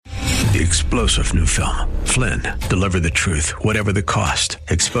the explosive new film, Flynn, Deliver the Truth, Whatever the Cost,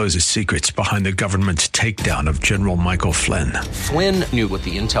 exposes secrets behind the government's takedown of General Michael Flynn. Flynn knew what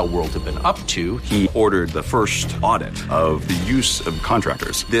the intel world had been up to. He ordered the first audit of the use of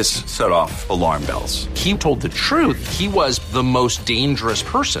contractors. This set off alarm bells. He told the truth. He was the most dangerous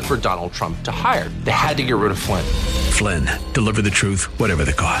person for Donald Trump to hire. They had to get rid of Flynn. Flynn, Deliver the Truth, Whatever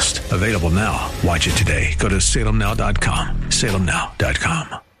the Cost. Available now. Watch it today. Go to salemnow.com.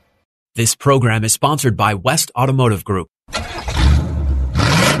 salemnow.com. This program is sponsored by West Automotive Group.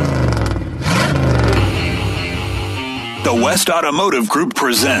 The West Automotive Group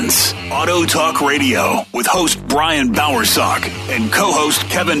presents Auto Talk Radio with host Brian Bowersock and co-host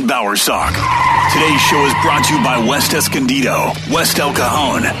Kevin Bowersock. Today's show is brought to you by West Escondido, West El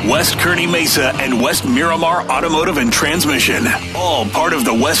Cajon, West Kearney Mesa, and West Miramar Automotive and Transmission. All part of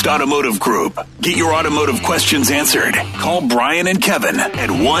the West Automotive Group. Get your automotive questions answered. Call Brian and Kevin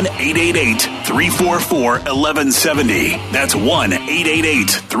at 1-888-344-1170. That's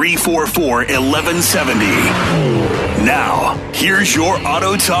 1-888-344-1170. Now, here's your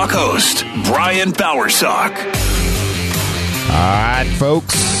Auto Talk host, Brian Bowersock. All right,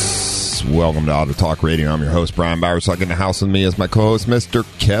 folks. Welcome to Auto Talk Radio. I'm your host, Brian Bowersock. In the house with me is my co-host, Mr.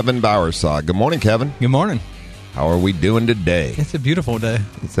 Kevin Bowersock. Good morning, Kevin. Good morning. How are we doing today? It's a beautiful day.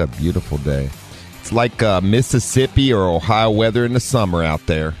 It's a beautiful day. It's like Mississippi or Ohio weather in the summer out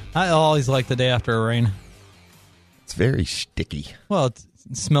there. I always like the day after a rain. It's very sticky. Well, it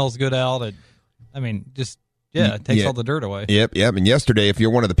smells good out. It takes all the dirt away. Yep. And yesterday, if you're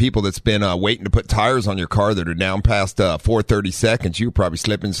one of the people that's been waiting to put tires on your car that are down past 430 seconds, you were probably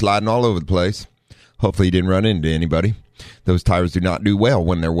slipping, sliding all over the place. Hopefully you didn't run into anybody. Those tires do not do well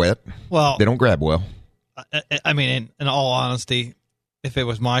when they're wet. Well, they don't grab well. I mean, in all honesty, if it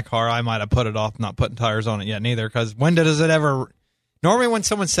was my car, I might have put it off not putting tires on it yet neither, because when does it ever... Normally when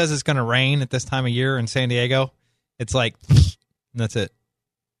someone says it's going to rain at this time of year in San Diego, it's like, that's it.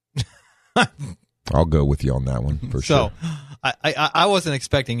 I'll go with you on that one for sure. So, I wasn't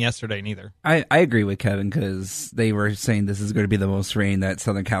expecting yesterday neither. I agree with Kevin, because they were saying this is going to be the most rain that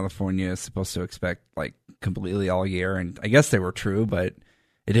Southern California is supposed to expect, like, completely all year. And I guess they were true, but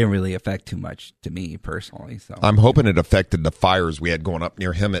it didn't really affect too much to me personally. So I'm hoping it affected the fires we had going up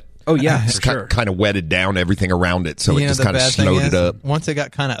near Hemet. Oh, yeah, just for sure. Kind of wetted down everything around it, so it just kind of slowed it up. Once it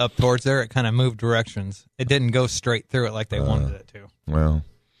got kind of up towards there, it kind of moved directions. It didn't go straight through it like they wanted it to. Well...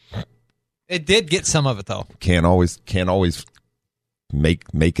 It did get some of it though. Can't always make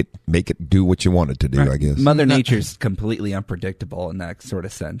it do what you want it to do, right. I guess. Mother Nature's completely unpredictable in that sort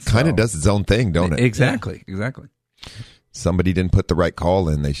of sense. Kind of does its own thing, don't it? Exactly. Somebody didn't put the right call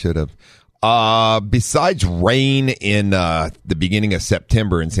in. They should have. Besides rain in the beginning of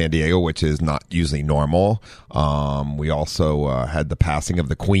September in San Diego, which is not usually normal, we also had the passing of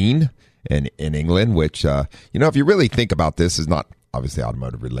the Queen in England, which, if you really think about this, is not obviously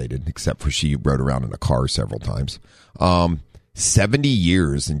automotive related, except for she rode around in a car several times. 70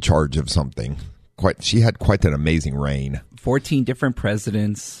 years in charge of something. She had quite an amazing reign. 14 different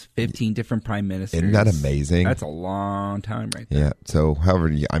presidents, 15 different prime ministers. Isn't that amazing? That's a long time right there. Yeah. So, however,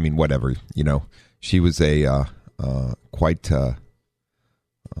 whatever, she was a quite an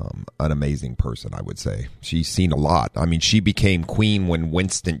amazing person, I would say. She's seen a lot. I mean, she became queen when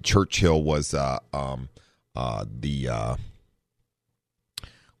Winston Churchill was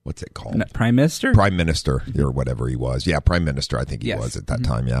what's it called? Prime Minister? Prime Minister, or whatever he was. Yeah, Prime Minister, I think he was at that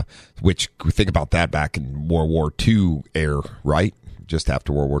time, yeah. Which, think about that back in World War II era, right? Just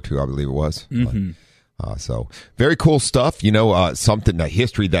after World War II, I believe it was. Mm-hmm. So, very cool stuff. A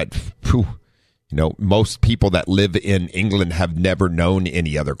history that, most people that live in England have never known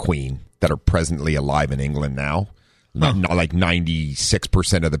any other queen that are presently alive in England now. Not like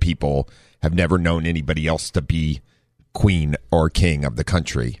 96% of the people have never known anybody else to be queen or king of the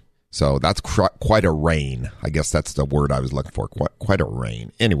country. So that's quite a reign. I guess that's the word I was looking for. Quite a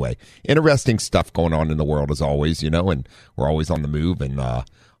reign. Anyway, interesting stuff going on in the world as always, and we're always on the move and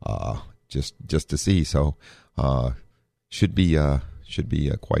just to see. So should be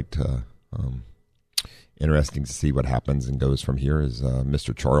quite interesting to see what happens and goes from here as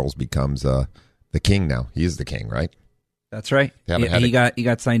Mr. Charles becomes the king now. He is the king, right? That's right. He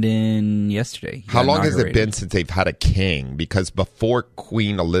got signed in yesterday. How long has it been since they've had a king? Because before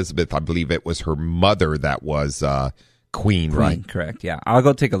Queen Elizabeth, I believe it was her mother that was queen, right? Correct, yeah. I'll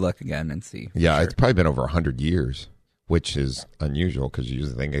go take a look again and see. Yeah, sure. It's probably been over 100 years, which is unusual because you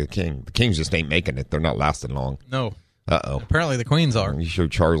usually think of the king. The kings just ain't making it. They're not lasting long. No. Uh-oh. Apparently the queens are. You sure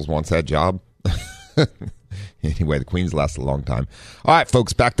Charles wants that job? Anyway, the Queens last a long time. All right,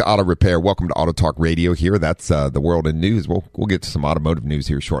 folks, back to auto repair. Welcome to Auto Talk Radio here. That's the world in news. We'll get to some automotive news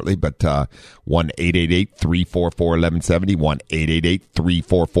here shortly, but 1-888-344-1170,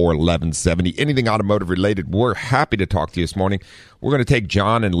 1-888-344-1170. Anything automotive related, we're happy to talk to you this morning. We're going to take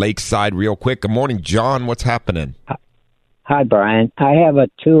John in Lakeside real quick. Good morning, John. What's happening? Hi, Brian. I have a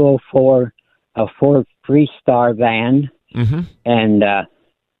 204, a Ford Freestar van, and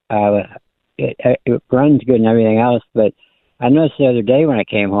it runs good and everything else, but I noticed the other day when I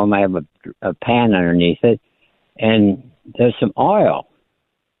came home, I have a pan underneath it, and there's some oil.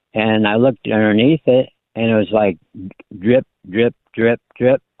 And I looked underneath it, and it was like drip, drip, drip,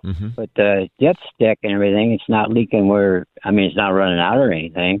 drip. But the dipstick and everything, it's not leaking it's not running out or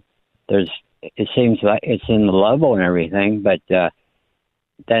anything. It seems like it's in the level and everything, but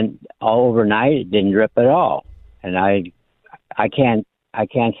then all overnight it didn't drip at all. And I can't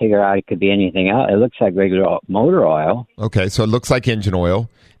figure out it could be anything else. It looks like regular motor oil. Okay, so it looks like engine oil,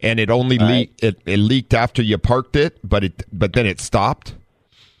 and it only it leaked after you parked it, but then it stopped.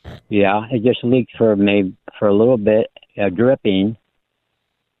 Yeah, it just leaked for a little bit, dripping,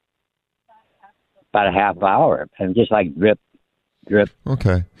 about a half hour, and just like drip.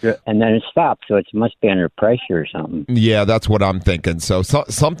 Okay. Drip, and then it stopped, so it must be under pressure or something. Yeah, that's what I'm thinking. So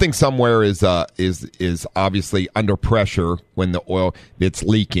something somewhere is obviously under pressure when the oil it's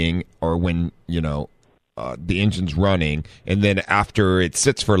leaking, or when the engine's running, and then after it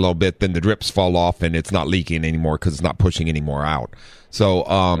sits for a little bit, then the drips fall off and it's not leaking anymore because it's not pushing any more out. So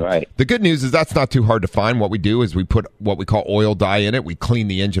the good news is that's not too hard to find. What we do is we put what we call oil dye in it. We clean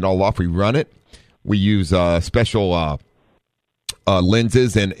the engine all off. We run it. We use special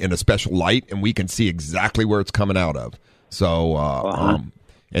lenses and a special light, and we can see exactly where it's coming out of. So,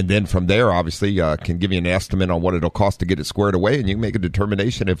 and then from there, obviously, can give you an estimate on what it'll cost to get it squared away, and you can make a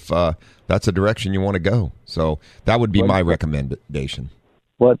determination if that's a direction you want to go. So that would be my recommendation.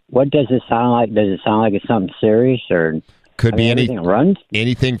 What does it sound like? Does it sound like it's something serious, or could be anything runs?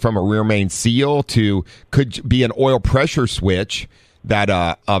 Anything from a rear main seal to could be an oil pressure switch that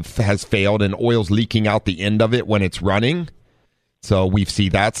has failed and oil's leaking out the end of it when it's running. So we see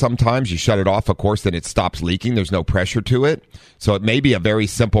that sometimes. You shut it off, of course, then it stops leaking. There's no pressure to it. So it may be a very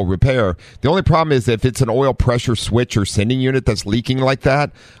simple repair. The only problem is if it's an oil pressure switch or sending unit that's leaking like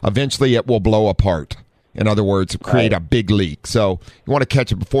that, eventually it will blow apart. In other words, create a big leak. So you want to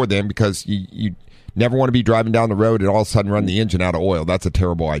catch it before then, because you never want to be driving down the road and all of a sudden run the engine out of oil. That's a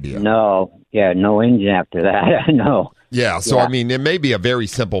terrible idea. No engine after that. No. Yeah, so I mean, it may be a very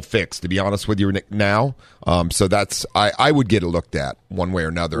simple fix, to be honest with you now. So that's I would get it looked at one way or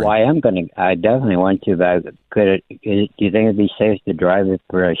another. Well, I definitely want to, but do you think it'd be safe to drive it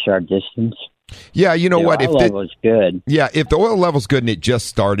for a short distance? Yeah, you know what? If the oil level's good. Yeah, if the oil level's good and it just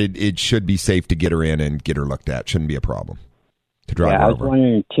started, it should be safe to get her in and get her looked at. Shouldn't be a problem to drive her I was over.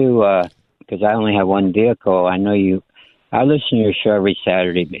 wondering, too, because I only have one vehicle. I know I listen to your show every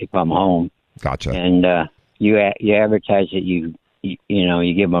Saturday if I'm home. Gotcha. And you advertise that you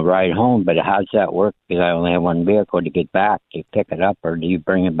give them a ride home, but how does that work? Because I only have one vehicle to get back. Do you pick it up, or do you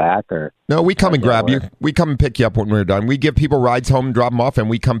bring it back? Or no, we come and grab you. We come and pick you up when we're done. We give people rides home and drop them off, and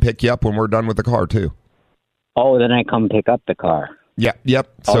we come pick you up when we're done with the car too. Oh, then I come pick up the car. Yeah,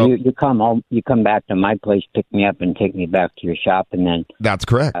 yep. So you come home, you come back to my place, pick me up, and take me back to your shop, and then that's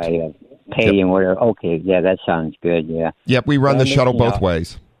correct. I pay you and whatever. Okay, yeah, that sounds good. Yeah. Yep, we run the shuttle both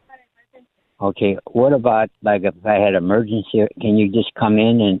ways. Okay, what about, like, if I had emergency, can you just come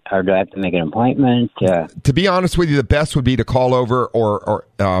in, or do I have to make an appointment? To be honest with you, the best would be to call over or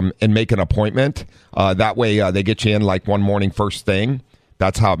and make an appointment. That way they get you in like one morning first thing.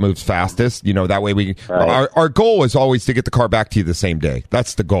 That's how it moves fastest. That way our goal is always to get the car back to you the same day.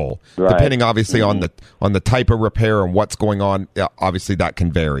 That's the goal. Right. Depending obviously on the type of repair and what's going on, obviously that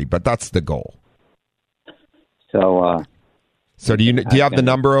can vary, but that's the goal. So do you have the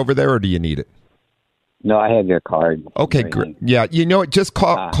number over there, or do you need it? No, I have your card. Okay, great. Yeah, just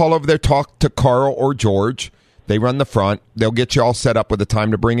call over there, talk to Carl or George. They run the front. They'll get you all set up with the time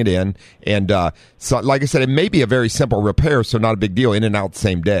to bring it in. And so, like I said, it may be a very simple repair, so not a big deal. In and out the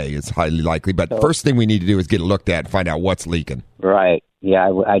same day is highly likely. But first thing we need to do is get it looked at and find out what's leaking. Right.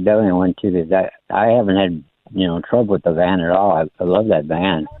 Yeah, I definitely want to. Because I haven't had trouble with the van at all. I love that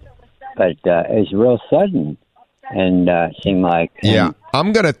van. But it's real sudden. And seemed like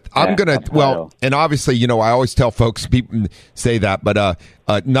I'm gonna and obviously I always tell folks, people say that, but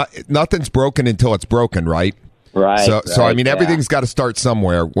nothing's broken until it's broken, right? So I mean everything's got to start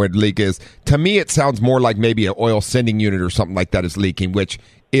somewhere where the leak is. To me, it sounds more like maybe an oil sending unit or something like that is leaking, which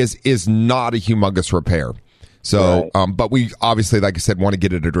is not a humongous repair. So, but we obviously, like I said, want to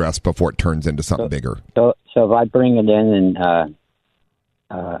get it addressed before it turns into something bigger. So if I bring it in and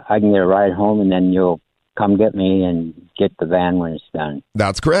I can get a ride home, and then you'll come get me and get the van when it's done.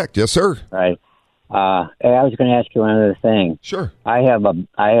 That's correct. Yes, sir. Right. Hey, I was going to ask you one other thing. Sure. I have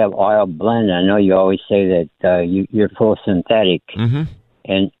oil blend. I know you always say that you're full synthetic,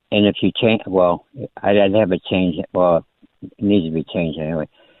 and if you change, well, I'd have it changed. Well, it needs to be changed anyway.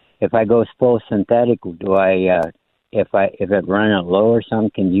 If I go full synthetic, do I? If it run it low or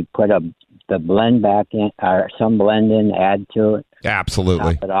something, can you put the blend back in, or some blend in, add to it?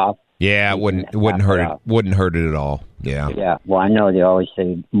 Absolutely. Top it off. Yeah, it wouldn't hurt it. Wouldn't hurt it at all. Yeah. Yeah. Well, I know they always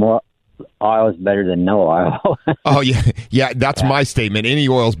say more oil is better than no oil. Oh yeah, yeah. That's my statement. Any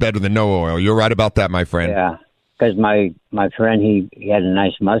oil is better than no oil. You're right about that, my friend. Yeah. Because my friend, he had a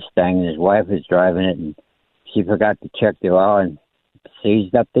nice Mustang, and his wife was driving it, and she forgot to check the oil and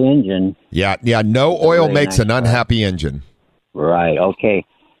seized up the engine. Yeah. No oil makes an unhappy engine. Right. Okay.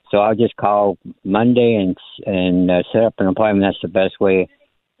 So I'll just call Monday and set up an appointment. That's the best way.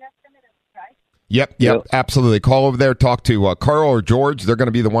 Yep, absolutely. Call over there, talk to Carl or George. They're going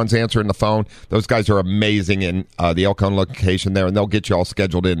to be the ones answering the phone. Those guys are amazing in the Elkhorn location there, and they'll get you all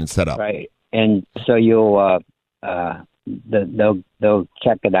scheduled in and set up. Right. And so you'll they'll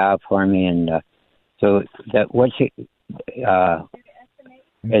check it out for me, and so that what's it?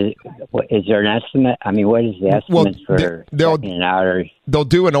 Is there an estimate? I mean, what is the estimate for checking it out? Or? They'll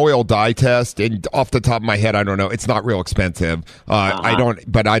do an oil dye test, and off the top of my head, I don't know. It's not real expensive. I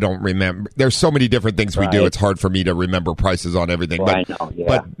don't remember. There's so many different things we do. It's hard for me to remember prices on everything. Well, I know, yeah.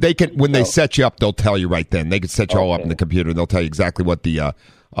 But they can when they set you up, they'll tell you right then. They can set you all up in the computer. They'll tell you exactly what the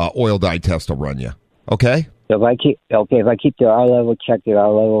oil dye test will run you. Okay. So if I keep the oil level, check the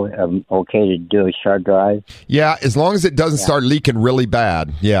oil level, I'm okay to do a short drive? Yeah, as long as it doesn't start leaking really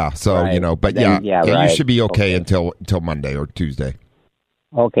bad. Yeah, so, but then, you should be okay until Monday or Tuesday.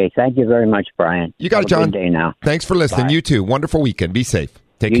 Okay, thank you very much, Brian. You got it, John. Good day now. Thanks for listening. Bye. You too. Wonderful weekend. Be safe.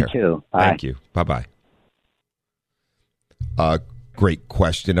 Take care. You too. Bye. Thank you. Bye-bye. Great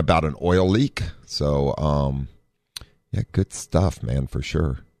question about an oil leak. So, good stuff, man, for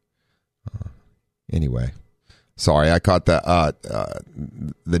sure. Anyway. Sorry, I caught the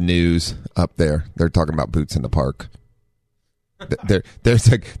news up there. They're talking about boots in the park.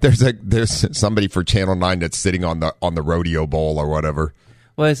 There's somebody for Channel 9 that's sitting on the rodeo bowl or whatever.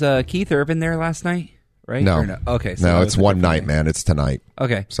 Was Keith Urban there last night? Right? No. Okay. So no, it's one night, man. It's tonight.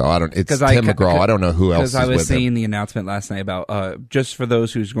 Okay. So I don't. It's Tim McGraw. I don't know who else is with him. Because I was seeing the announcement last night about just for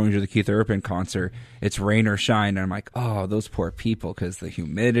those who's going to the Keith Urban concert, it's rain or shine. And I'm like, oh, those poor people because the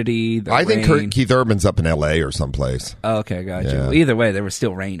humidity. I think Keith Urban's up in L.A. or someplace. Oh, okay, gotcha. Yeah. Well, either way, there was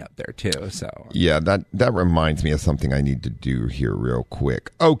still rain up there too. So yeah, that reminds me of something I need to do here real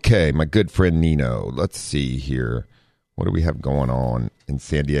quick. Okay, my good friend Nino. Let's see here. What do we have going on in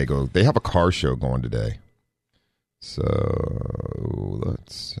San Diego? They have a car show going today. So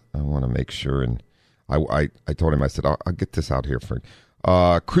I want to make sure, and I told him, I said, I'll get this out here for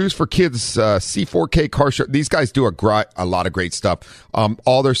Cruise for Kids C4K car show. These guys do a lot of great stuff.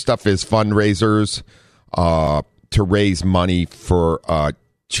 All their stuff is fundraisers to raise money for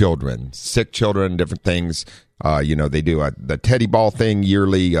children, sick children, different things. They do the Teddy Ball thing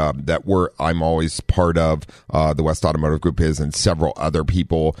yearly I'm always part of. The West Automotive Group is, and several other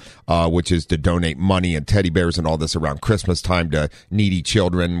people, which is to donate money and teddy bears and all this around Christmas time to needy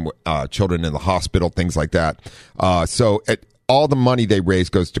children, children in the hospital, things like that. So all the money they raise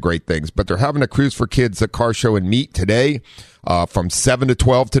goes to great things. But they're having a Cruise for Kids, a car show and meet today. From 7 to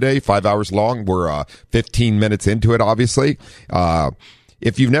 12 today, 5 hours long. We're 15 minutes into it, obviously.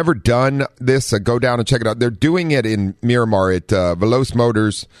 If you've never done this, go down and check it out. They're doing it in Miramar at Veloce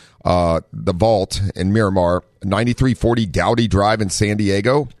Motors, the Vault in Miramar, 9340 Dowdy Drive in San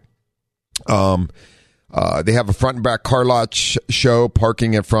Diego. They have a front and back car lot show.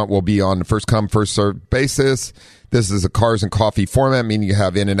 Parking in front will be on the first come, first served basis. This is a cars and coffee format, meaning you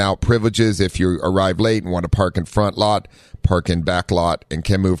have in and out privileges. If you arrive late and want to park in front lot, park in back lot, and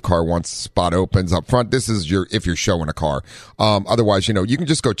can move car once spot opens up front. This is if you're showing a car. Otherwise, you can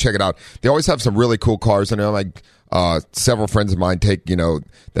just go check it out. They always have some really cool cars. I know, several friends of mine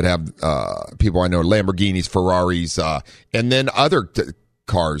that have people I know, Lamborghinis, Ferraris, and then other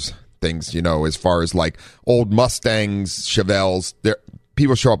cars, things, as far as like old Mustangs, Chevelles.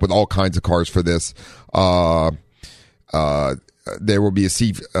 People show up with all kinds of cars for this. There will be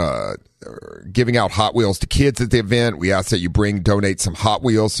giving out Hot Wheels to kids at the event. We ask that you donate some Hot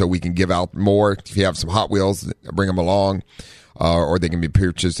Wheels so we can give out more. If you have some Hot Wheels, bring them along. Or they can be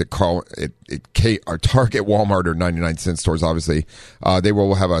purchased at Target, Walmart, or 99-cent stores, obviously. They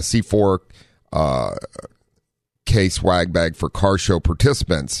will have a C4 $100K swag bag for car show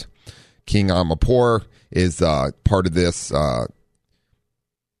participants. King Amapor is part of this.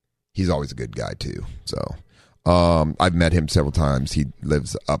 He's always a good guy, too. So I've met him several times. He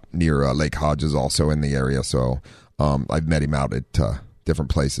lives up near Lake Hodges, also in the area. So I've met him out at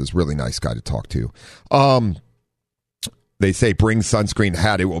different places. Really nice guy to talk to. They say bring sunscreen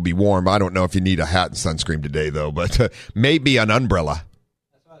hat. It will be warm. I don't know if you need a hat and sunscreen today, though, but maybe an umbrella.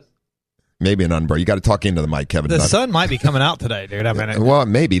 Maybe an umbrella. You got to talk into the mic, Kevin. The sun might be coming out today, dude. I mean, well,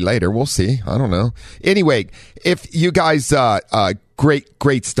 maybe later. We'll see. I don't know. Anyway, if you guys,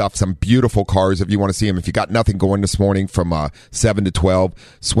 great stuff. Some beautiful cars. If you want to see them, if you got nothing going this morning from 7 to 12,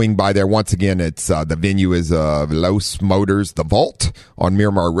 swing by there. Once again, it's the venue is Los Motors, The Vault on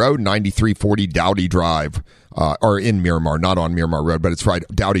Miramar Road, 9340 Dowdy Drive. Or in Miramar, not on Miramar Road, but it's right.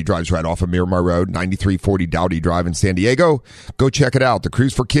 Dowdy Drive's right off of Miramar Road, 9340 Dowdy Drive in San Diego. Go check it out. The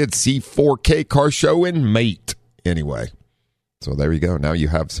Cruise for Kids C4K Car Show in Mate. Anyway, so there you go. Now you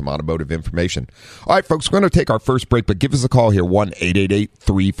have some automotive information. All right, folks, we're going to take our first break, but give us a call here,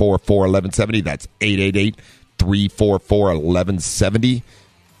 1-888-344-1170. That's 888-344-1170.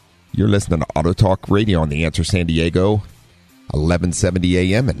 You're listening to Auto Talk Radio on The Answer San Diego, 1170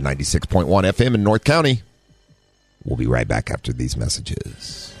 AM and 96.1 FM in North County. We'll be right back after these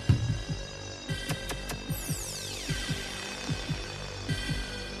messages.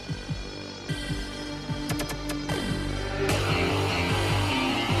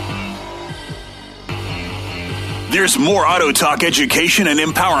 There's more Auto Talk education and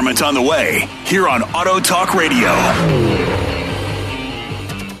empowerment on the way here on Auto Talk Radio.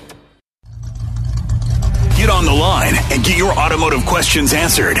 Get on the line and get your automotive questions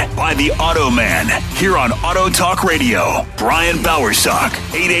answered by the Auto Man here on Auto Talk Radio. Brian Bowersock,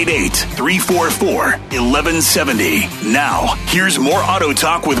 888-344-1170. Now, here's more Auto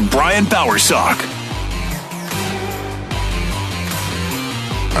Talk with Brian Bowersock.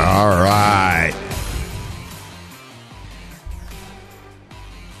 All right.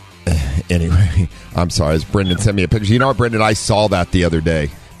 Anyway, I'm sorry. As Brendan sent me a picture. You know what, Brendan? I saw that the other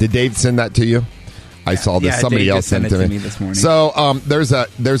day. Did Dave send that to you? I saw this. Somebody else sent it to me this morning. So there's a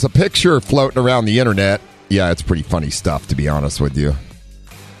picture floating around the internet. Yeah, it's pretty funny stuff, to be honest with you.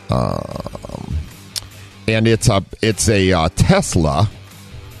 And it's a Tesla,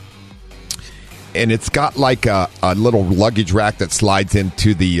 and it's got like a little luggage rack that slides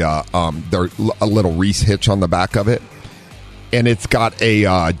into the a little Reese hitch on the back of it, and it's got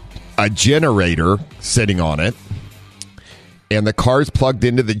a generator sitting on it, and the car's plugged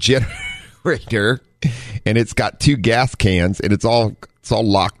into the generator. And it's got two gas cans, and it's all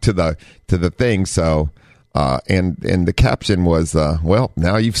locked to the thing. So, and the caption was, "Well,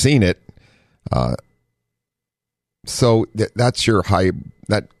 now you've seen it." So that's your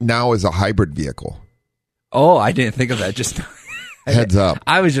that now is a hybrid vehicle. Oh, I didn't think of that. Just heads up.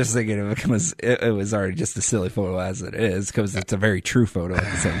 I was just thinking of it because it was already just a silly photo as it is, because it's a very true photo at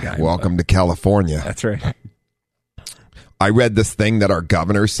the same time. Welcome to California. That's right. I read this thing that our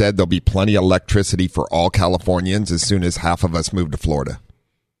governor said there'll be plenty of electricity for all Californians as soon as half of us move to Florida.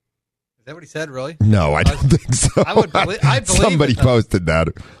 Is that what he said, really? No, I don't think so. I believe somebody posted that.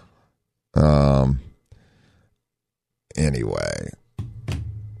 Anyway.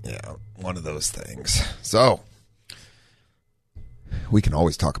 Yeah, one of those things. So, we can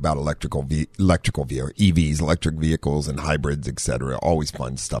always talk about electrical EVs, electric vehicles, and hybrids, etc. Always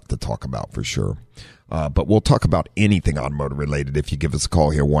fun stuff to talk about for sure. But we'll talk about anything automotive related if you give us a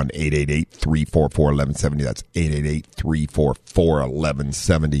call here, 1-888-344-1170. That's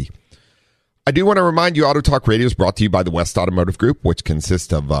 888-344-1170. I do want to remind you, Auto Talk Radio is brought to you by the West Automotive Group, which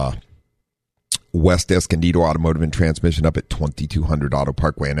consists of West Escondido Automotive and Transmission up at 2200 Auto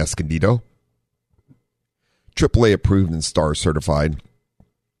Parkway in Escondido. AAA approved and STAR certified.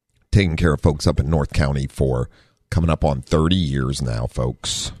 Taking care of folks up in North County for coming up on 30 years now,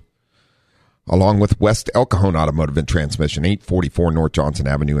 folks. Along with West El Cajon Automotive and Transmission, 844 North Johnson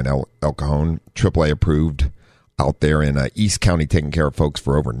Avenue in El Cajon. AAA approved out there in East County, taking care of folks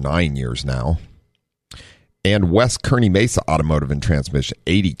for over 9 years now. And West Kearny Mesa Automotive and Transmission,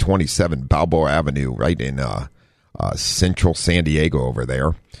 8027 Balboa Avenue, right in central San Diego over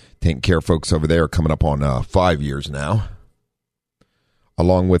there. Taking care of folks over there, coming up on 5 years now.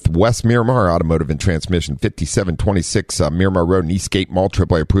 Along with West Miramar Automotive and Transmission, 5726 Miramar Road and Eastgate Mall,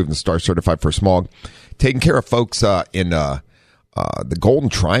 AAA approved and STAR certified for smog. Taking care of folks in the Golden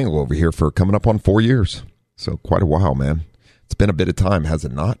Triangle over here for coming up on 4 years. So quite a while, man. It's been a bit of time, has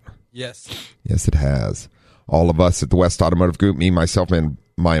it not? Yes. Yes, it has. All of us at the West Automotive Group, me, myself, and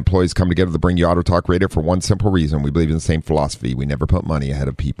my employees come together to bring you Auto Talk Radio for one simple reason. We believe in the same philosophy. We never put money ahead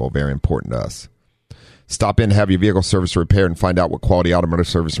of people. Very important to us. Stop in, have your vehicle service or repair, and find out what quality automotive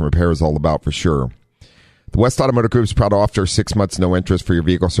service and repair is all about for sure. The West Automotive Group is proud to offer 6 months no interest for your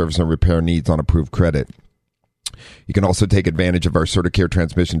vehicle service and repair needs on approved credit. You can also take advantage of our CertiCare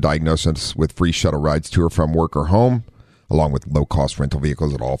transmission diagnosis with free shuttle rides to or from work or home, along with low-cost rental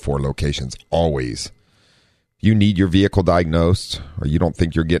vehicles at all 4 locations, always. You need your vehicle diagnosed or you don't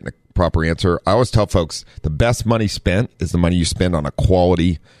think you're getting a proper answer, I always tell folks the best money spent is the money you spend on a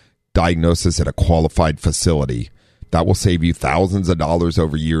quality diagnosis at a qualified facility. That will save you thousands of dollars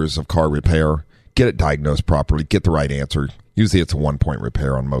over years of car repair. Get it diagnosed properly. Get the right answer. Usually it's a 1-point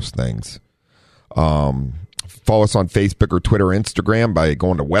repair on most things. Follow us on Facebook or Twitter or Instagram by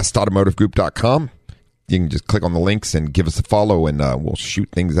going to westautomotivegroup.com. You can just click on the links and give us a follow, and we'll shoot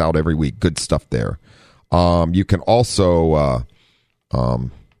things out every week. Good stuff there. You can also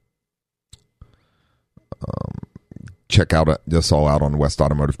check out this all out on West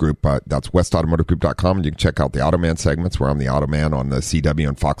Automotive Group. That's westautomotivegroup.com. And you can check out the Automan segments where I'm the Automan on the CW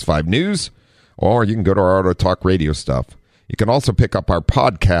and Fox 5 News, or you can go to our Auto Talk Radio stuff. You can also pick up our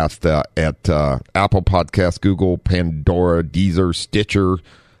podcast at Apple Podcasts, Google, Pandora, Deezer, Stitcher,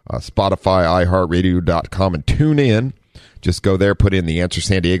 Spotify, iHeartRadio.com, and tune in. Just go there, put in The Answer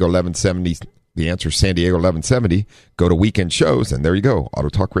San Diego 1170, The Answer San Diego 1170, go to weekend shows, and there you go. Auto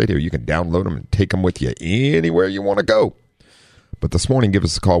Talk Radio. You can download them and take them with you anywhere you want to go. But this morning, give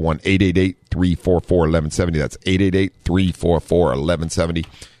us a call, 1-888-344-1170. That's 888-344-1170.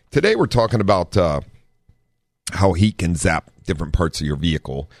 Today, we're talking about how heat can zap different parts of your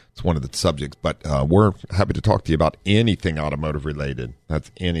vehicle. It's one of the subjects, but we're happy to talk to you about anything automotive related.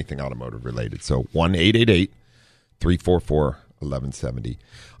 That's anything automotive related. So 1-888-344-1170.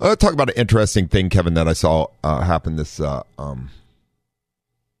 I'll talk about an interesting thing, Kevin, that I saw happen this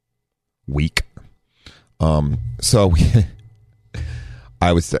week. So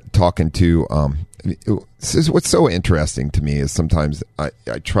I was talking to what's so interesting to me is sometimes I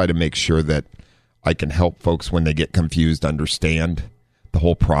try to make sure that I can help folks when they get confused understand the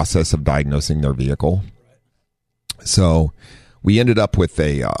whole process of diagnosing their vehicle. So we ended up with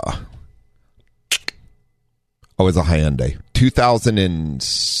it was a Hyundai,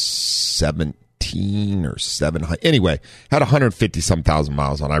 2017 or 7. Anyway, had 150-some thousand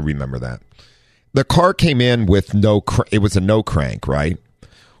miles on. I remember that. The car came in with it was a no crank, right?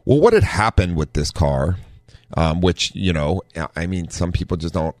 Well, what had happened with this car, which, I mean, some people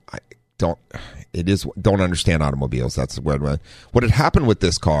just don't understand automobiles. That's what had happened with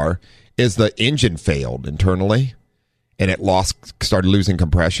this car is the engine failed internally, and it started losing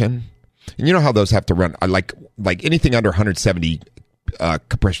compression. And you know how those have to run? Like anything under 170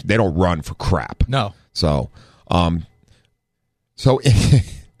 compression, they don't run for crap. No. So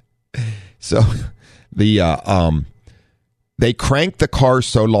the they cranked the car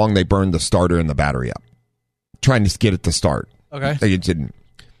so long they burned the starter and the battery up, trying to get it to start. Okay. It didn't.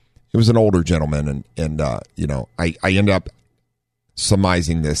 It was an older gentleman, and I ended up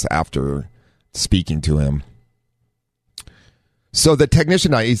surmising this after speaking to him. So the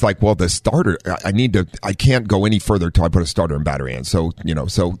technician, he's like, well, the starter, I can't go any further until I put a starter and battery in. So,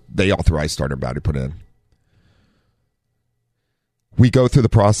 so they authorized starter and battery put in. We go through the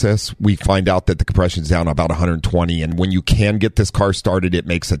process. We find out that the compression's down about 120. And when you can get this car started, it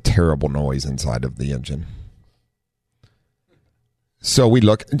makes a terrible noise inside of the engine. So we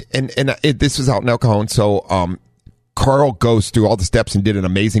look, and this was out in El Cajon. So Carl goes through all the steps and did an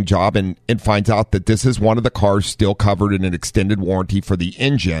amazing job and finds out that this is one of the cars still covered in an extended warranty for the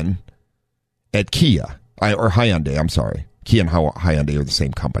engine at Kia, or Hyundai, I'm sorry. Kia and Hyundai are the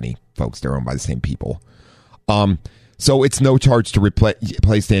same company, folks. They're owned by the same people. So it's no charge to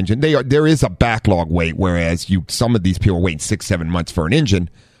replace the engine. There is a backlog wait, whereas some of these people are waiting 6-7 months for an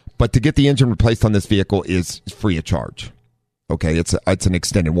engine. But to get the engine replaced on this vehicle is free of charge. Okay, it's an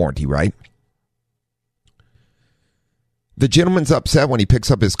extended warranty, right? The gentleman's upset when he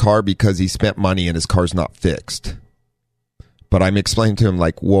picks up his car because he spent money and his car's not fixed. But I'm explaining to him,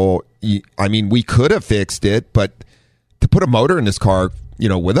 like, well, we could have fixed it, but to put a motor in this car,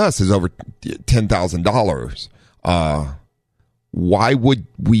 with us is over $10,000. Why would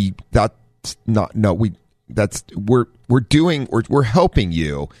we? That's not. No, we're helping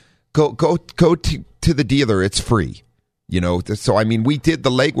you. Go to the dealer. It's free. So we did the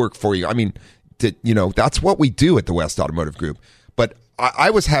legwork for you. That's what we do at the West Automotive Group. But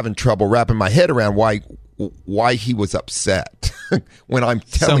I was having trouble wrapping my head around why he was upset when I'm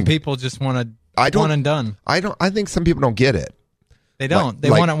telling. Some people just want to one and done. I think some people don't get it. They don't. They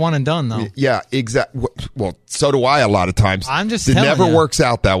want it one and done, though. Yeah, exactly. Well, so do I a lot of times. I'm just It telling never you. works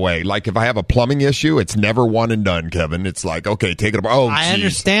out that way. Like, if I have a plumbing issue, it's never one and done, Kevin. It's like, okay, take it up. Oh, I geez.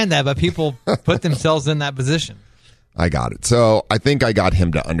 understand that, but people put themselves in that position. I got it. So I think I got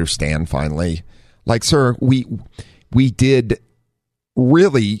him to understand finally. Like, sir, we did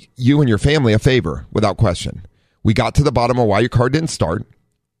really you and your family a favor, without question. We got to the bottom of why your car didn't start,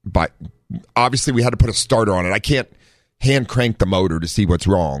 but obviously we had to put a starter on it. I can't hand crank the motor to see what's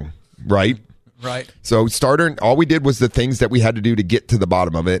wrong, right? Right. So starter, all we did was the things that we had to do to get to the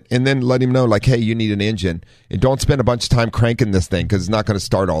bottom of it, and then let him know, like, hey, you need an engine, and don't spend a bunch of time cranking this thing because it's not going to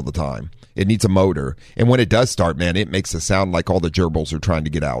start all the time. It needs a motor, and when it does start, man, it makes it sound like all the gerbils are trying to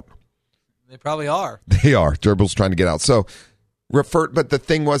get out. They probably are. They are gerbils trying to get out. So but the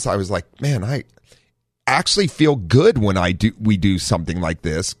thing was, I was like, man, I actually feel good when we do something like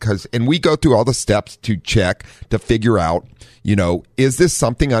this, and we go through all the steps to check to figure out, is this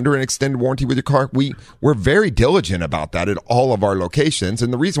something under an extended warranty with your car? We're very diligent about that at all of our locations,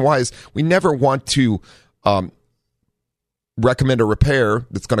 and the reason why is we never want to recommend a repair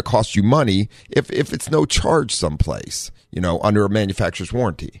that's going to cost you money if it's no charge someplace, under a manufacturer's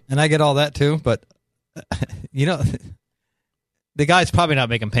warranty. And I get all that too, but the guy's probably not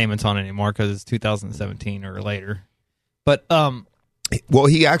making payments on it anymore because it's 2017 or later. But well,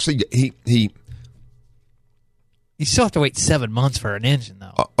 he actually he you still have to wait 7 months for an engine,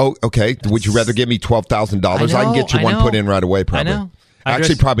 though. Okay. Would you rather give me $12,000? I can get you one put in right away, probably. I know.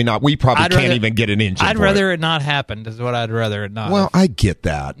 Actually, probably not. We probably can't even get an engine. I'd rather it not happen. Is what I'd rather it not. Well, I get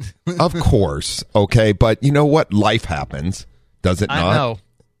that, of course. Okay, but you know what? Life happens, does it not? I know.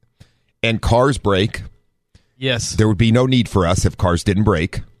 And cars break. Yes. There would be no need for us if cars didn't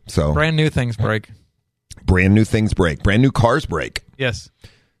break. So brand new things break. Brand new things break. Brand new cars break. Yes.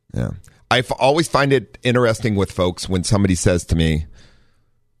 Yeah. I always find it interesting with folks when somebody says to me,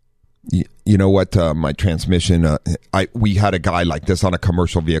 you know what, my transmission, we had a guy like this on a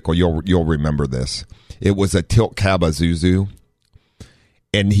commercial vehicle. You'll remember this. It was a tilt cab Isuzu,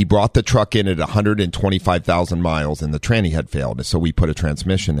 and he brought the truck in at 125,000 miles, and the tranny had failed, so we put a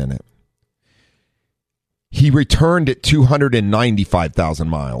transmission in it. He returned at 295,000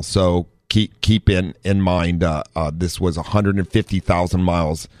 miles, so keep in mind this was 150,000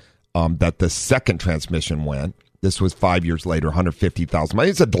 miles that the second transmission went. This was 5 years later, 150,000 miles.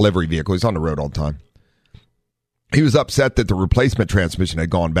 It's a delivery vehicle. He's on the road all the time. He was upset that the replacement transmission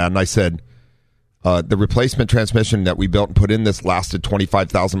had gone bad, and I said, the replacement transmission that we built and put in this lasted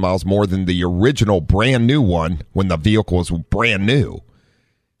 25,000 miles more than the original brand new one when the vehicle was brand new.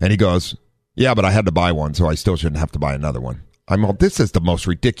 And he goes, yeah, but I had to buy one, so I still shouldn't have to buy another one. I'm like, this is the most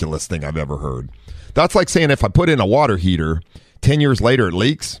ridiculous thing I've ever heard. That's like saying if I put in a water heater, 10 years later it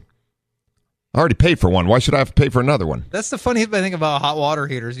leaks. I already paid for one. Why should I have to pay for another one? That's the funny thing about hot water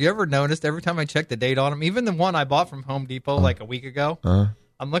heaters. You ever noticed every time I check the date on them, even the one I bought from Home Depot like a week ago,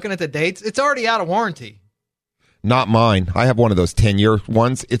 I'm looking at the dates. It's already out of warranty. Not mine. I have one of those 10-year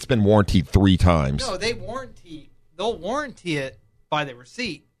ones. It's been warranted 3 times. No, they'll warranty it by the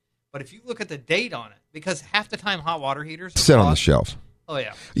receipt. But if you look at the date on it, because half the time hot water heaters sit on the shelf. Oh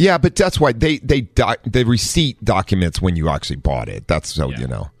yeah. Yeah, but that's why the receipt documents when you actually bought it. That's so you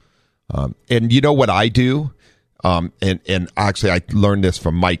know. And you know what I do? And actually I learned this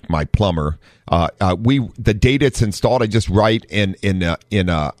from Mike, my plumber. The date it's installed, I just write in a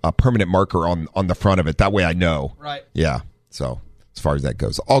permanent marker on the front of it. That way I know. Right. Yeah. So as far as that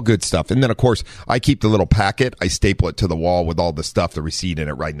goes, all good stuff. And then of course I keep the little packet. I staple it to the wall with all the stuff, the receipt in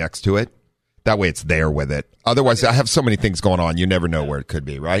it right next to it. That way it's there with it. Otherwise I have so many things going on. You never know where it could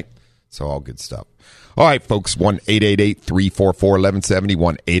be, right? So all good stuff. All right, folks, 1-888-344-1170,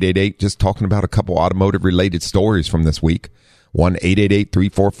 1-888, just talking about a couple automotive-related stories from this week.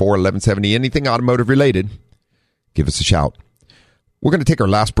 1-888-344-1170, anything automotive-related, give us a shout. We're going to take our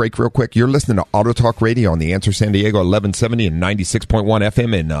last break real quick. You're listening to Auto Talk Radio on The Answer San Diego, 1170 and 96.1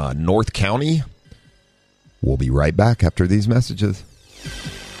 FM in North County. We'll be right back after these messages.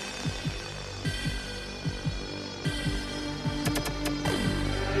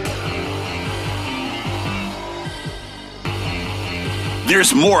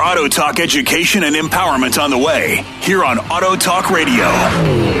 There's more Auto Talk education and empowerment on the way here on Auto Talk Radio.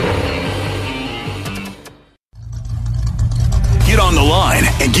 Get on the line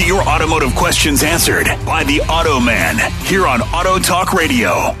and get your automotive questions answered by the Auto Man here on Auto Talk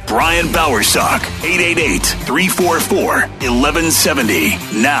Radio. Brian Bowersock,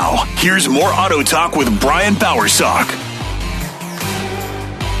 888-344-1170. Now, here's more Auto Talk with Brian Bowersock.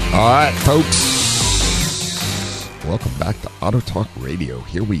 All right, folks. Welcome back to Auto Talk Radio.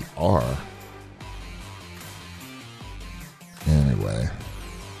 Here we are. Anyway.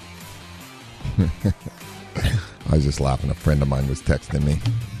 I was just laughing. A friend of mine was texting me.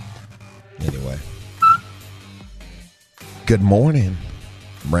 Anyway. Good morning,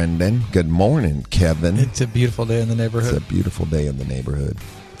 Brendan. Good morning, Kevin. It's a beautiful day in the neighborhood. It's a beautiful day in the neighborhood,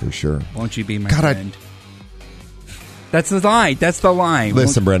 for sure. Won't you be my friend? That's the line. That's the line.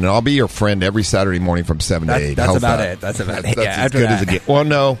 Listen, Brendan, I'll be your friend every Saturday morning from 7 to 8. That's about it. That's about it. That's yeah, as good as it gets. Well,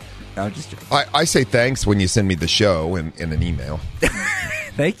 no. I'm just joking. I say thanks when you send me the show in an email.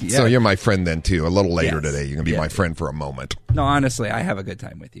 Thank you. Yeah. So you're my friend then, too. A little later today, you can be Yeah. my friend for a moment. No, honestly, I have a good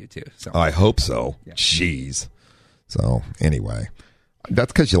time with you, too. So I hope so. Yeah. Jeez. So, anyway.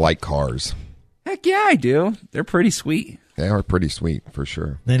 That's because you like cars. Heck yeah, I do. They're pretty sweet. They are pretty sweet, for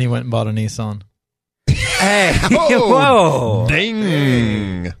sure. Then he went and bought a Nissan. Hey, Oh, whoa.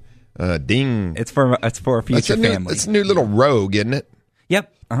 Ding. Ding. It's for a future family. It's a new little Rogue, isn't it?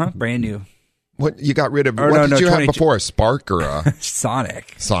 Yep. Brand new. What you got rid of? Or What no, did you have 22 before? A Spark or a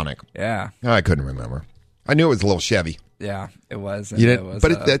Sonic. Sonic? Yeah. I couldn't remember. I knew it was a little Chevy. Yeah, it was. You didn't, it was,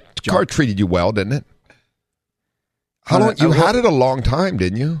 but that car treated you well, didn't it? How long? You had it a long time,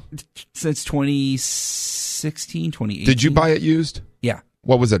 didn't you? Since 2016, 2018. Did you buy it used? Yeah.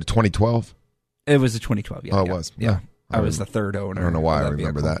 What was it? A 2012? It was a 2012. Yeah. Oh, it yeah. was. Yeah. Yeah. I was the third owner. I don't know why of I that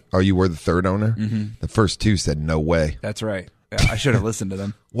remember vehicle. that. Oh, you were the third owner? Mm-hmm. The first two said no way. That's right. Yeah, I should have listened to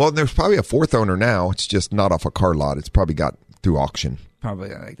them. Well, there's probably a fourth owner now. It's just not off a car lot. It's probably got through auction. Probably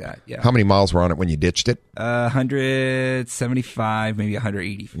like that. Yeah. How many miles were on it when you ditched it? 175, maybe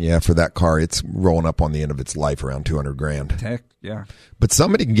 180. Yeah, for that car, it's rolling up on the end of its life around $200,000. Heck, yeah. But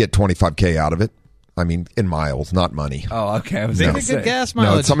somebody can get $25,000 out of it. I mean, in miles, not money. Oh, okay. I was They gonna get say. good gas No,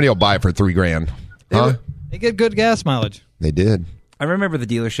 mileage. somebody will buy it for $3,000. Huh? They get good gas mileage. They did. I remember the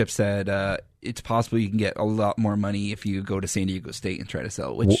dealership said it's possible you can get a lot more money if you go to San Diego State and try to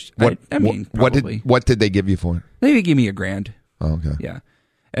sell it, which I mean, probably. What did they give you for it? They give me $1,000. Oh, okay. Yeah.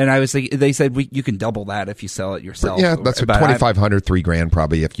 And I was like, they said you can double that if you sell it yourself. Yeah, that's But $2,500, $3,000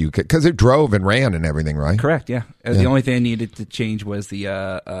 probably if you could, because it drove and ran and everything, right? Correct. Yeah. Yeah. The only thing I needed to change was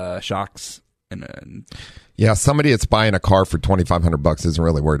the shocks and Yeah, somebody that's buying a car for $2,500 isn't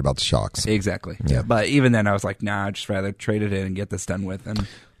really worried about the shocks. exactly. Yeah. But even then, I was like, nah, I'd just rather trade it in and get this done with. And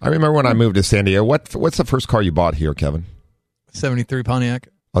I remember when I moved to San Diego. What's the first car you bought here, Kevin? 73 Pontiac.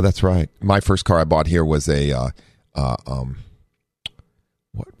 Oh, that's right. My first car I bought here was a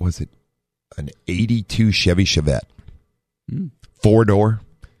what was it? An 82 Chevy Chevette. 4-door.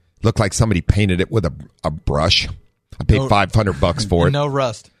 Looked like somebody painted it with a brush. I paid $500 for it. No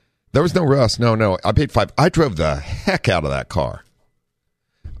rust. There was no rust. No. I paid $5. I drove the heck out of that car.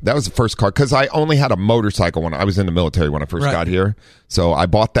 That was the first car because I only had a motorcycle when I was in the military when I first got here. So I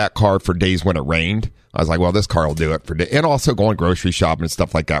bought that car for days when it rained. I was like, well, this car will do it for days. And also going grocery shopping and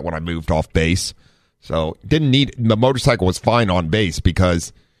stuff like that when I moved off base. So didn't need the motorcycle was fine on base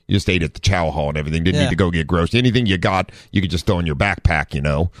because you just ate at the chow hall and everything. Didn't need to go get groceries. Anything you got, you could just throw in your backpack, you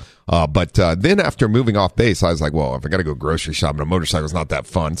know. But then after moving off base, I was like, well, if I got to go grocery shopping, a motorcycle's not that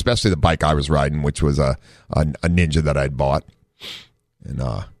fun, especially the bike I was riding, which was a Ninja that I'd bought. And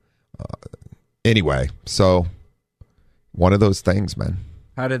anyway, so one of those things, man.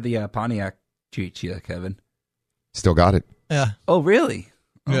 how did the Pontiac treat you, Kevin? Still got it. Yeah. Oh, really?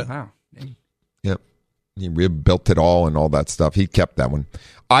 Oh, Yeah. wow. Yep. He rebuilt it all and all that stuff. He kept that one.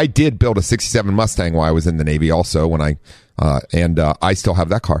 I did build a 67 Mustang while I was in the Navy also when I still have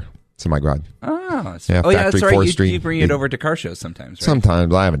that car. It's in my garage. Oh, Yeah, yeah, factory that's right. forestry. You bring it over to car shows sometimes, right?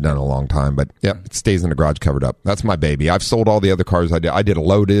 Sometimes. I haven't done it in a long time, but yeah, it stays in the garage covered up. That's my baby. I've sold all the other cars I did. I did a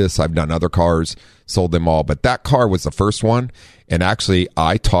Lotus. I've done other cars, sold them all. But that car was the first one. And actually,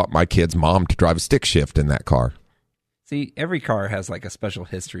 I taught my kid's mom to drive a stick shift in that car. See, every car has like a special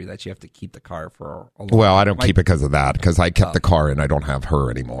history that you have to keep the car for a long Well, I don't like, keep it because of that, because I kept the car and I don't have her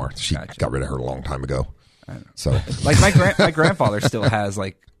anymore. She Gotcha. got rid of her a long time ago. So, Like my grandfather still has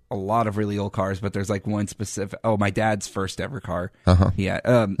like a lot of really old cars, but there's like one specific. Oh, my dad's first ever car. Yeah,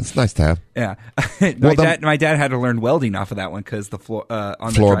 it's nice to have. yeah. Well, my dad had to learn welding off of that one because the floor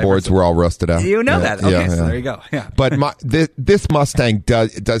on Floorboards the were all rusted out. You know Yeah, that? Okay, yeah, so yeah. there you go. Yeah, But this Mustang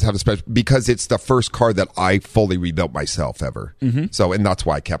does have a special, because it's the first car that I fully rebuilt myself ever. Mm-hmm. So, and that's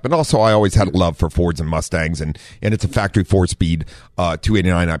why I kept it. And also, I always had a love for Fords and Mustangs, and it's a factory 4-speed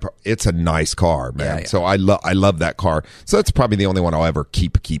 289. It's a nice car, man. Yeah, yeah. So I love that car. So that's probably the only one I'll ever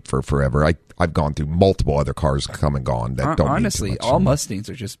keep for forever. I've gone through multiple other cars come and gone that don't honestly, need too much. all Mustangs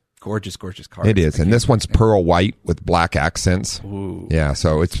are just gorgeous cars. It is, and this one's pearl white with black accents. Ooh. Yeah,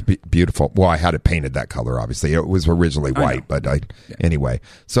 so it's beautiful. Well, I had it painted that color, obviously. It was originally white, but anyway.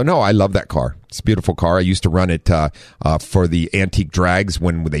 So, no, I love that car. It's a beautiful car. I used to run it for the antique drags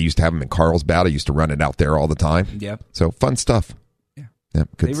when they used to have them in Carlsbad. I used to run it out there all the time. Yep. So, fun stuff. Yeah. Yep,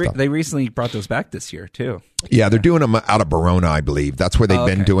 good stuff. They recently brought those back this year, too. Yeah, they're doing them out of Verona, I believe. That's where they've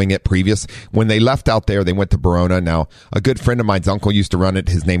been doing it previous. When they left out there, they went to Verona. Now, a good friend of mine's uncle used to run it.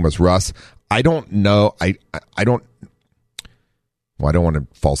 His name was Russ. I don't know. I don't. Well, I don't want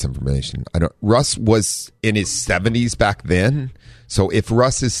to false information. Russ was in his 70s back then. So if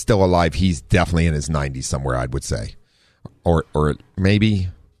Russ is still alive, he's definitely in his 90s somewhere, I would say. Or maybe.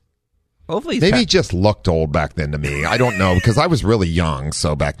 Hopefully maybe he just looked old back then to me. I don't know, because I was really young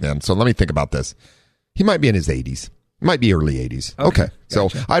back then. So let me think about this. He might be in his 80s. Might be early 80s. Okay. Gotcha. So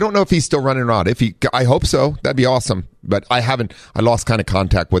I don't know if he's still running around. I hope so. That'd be awesome. But I lost kind of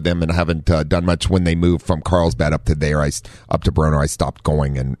contact with them and haven't done much when they moved from Carlsbad up to there. Up to Verona. I stopped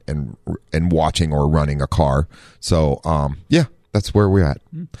going and watching or running a car. So, yeah, that's where we're at.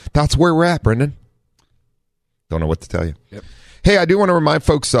 That's where we're at, Brendan. Don't know what to tell you. Yep. Hey, I do want to remind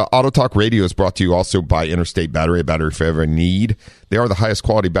folks, Auto Talk Radio is brought to you also by Interstate Battery, a battery for every need. They are the highest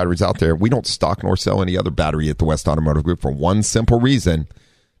quality batteries out there. We don't stock nor sell any other battery at the West Automotive Group for one simple reason.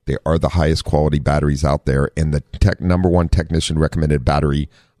 They are the highest quality batteries out there and the number one technician recommended battery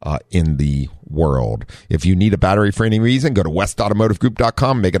in the world. If you need a battery for any reason, go to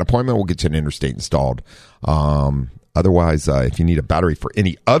westautomotivegroup.com, make an appointment. We'll get you an Interstate installed. Otherwise, if you need a battery for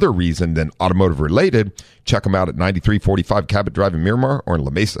any other reason than automotive related, check them out at 9345 Cabot Drive in Miramar or in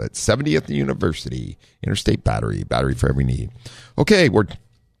La Mesa at 70th University. Interstate Battery for every need. Okay, you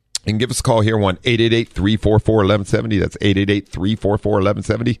can give us a call here, 1-888-344-1170. That's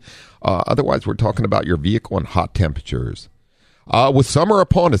 888-344-1170. Otherwise, we're talking about your vehicle and hot temperatures. With summer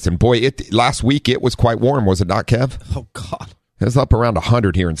upon us, and boy, last week it was quite warm, was it not, Kev? Oh, God. It was up around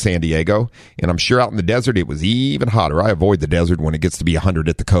 100 here in San Diego, and I'm sure out in the desert it was even hotter. I avoid the desert when it gets to be 100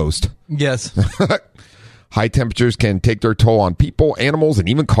 at the coast. Yes. High temperatures can take their toll on people, animals, and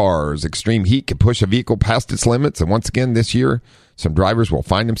even cars. Extreme heat can push a vehicle past its limits, and once again this year, some drivers will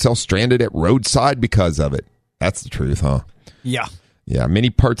find themselves stranded at roadside because of it. That's the truth, huh? Yeah. Yeah, many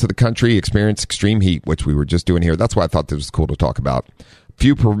parts of the country experience extreme heat, which we were just doing here. That's why I thought this was cool to talk about.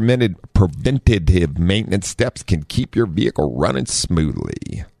 Few preventative maintenance steps can keep your vehicle running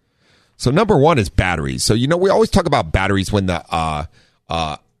smoothly. So number one is batteries. So, we always talk about batteries when the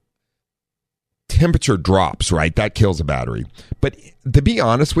temperature drops, right? That kills a battery. But to be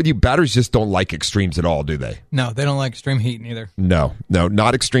honest with you, batteries just don't like extremes at all, do they? No, they don't like extreme heat neither. No,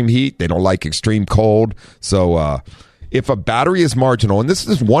 not extreme heat. They don't like extreme cold. So, if a battery is marginal, and this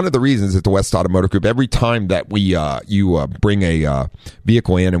is one of the reasons at the West Automotive Group, every time that you bring a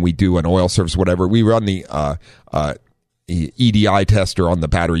vehicle in and we do an oil service, whatever, we run the EDI tester on the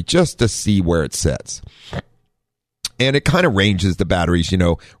battery just to see where it sits. And it kind of ranges the batteries,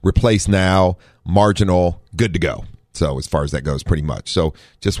 replace now, marginal, good to go. So as far as that goes, pretty much. So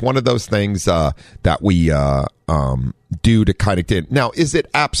just one of those things that we do to kind of get. Now, is it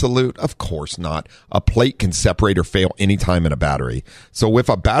absolute? Of course not. A plate can separate or fail anytime in a battery. So if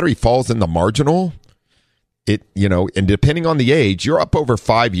a battery falls in the marginal, and depending on the age, you're up over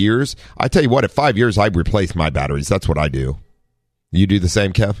 5 years. I tell you what, at 5 years, I replace my batteries. That's what I do. You do the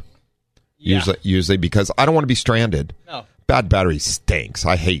same, Kev? Yeah. Usually because I don't want to be stranded. No. Bad battery stinks.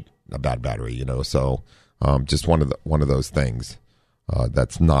 I hate a bad battery, so just one of those things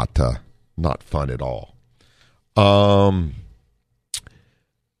that's not fun at all.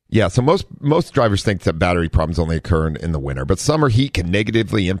 Yeah, so most drivers think that battery problems only occur in the winter, but summer heat can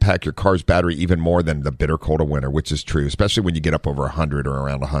negatively impact your car's battery even more than the bitter cold of winter, which is true, especially when you get up over 100 or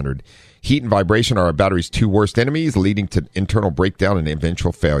around 100. Heat and vibration are our battery's two worst enemies, leading to internal breakdown and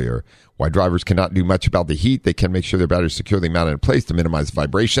eventual failure. While drivers cannot do much about the heat, they can make sure their battery is securely mounted in place to minimize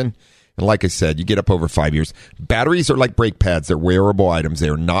vibration. And like I said, you get up over 5 years. Batteries are like brake pads. They're wearable items. They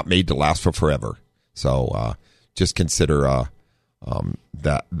are not made to last for forever. So just consider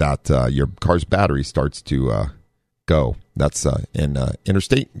that your car's battery starts to go. That's in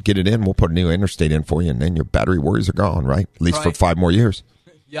Interstate. Get it in. We'll put a new Interstate in for you, and then your battery worries are gone, right? At least for 5 more years.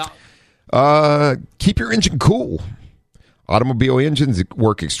 Yeah. Keep your engine cool. Automobile engines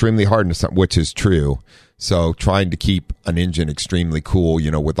work extremely hard, which is true. So trying to keep an engine extremely cool,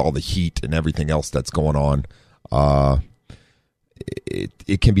 with all the heat and everything else that's going on,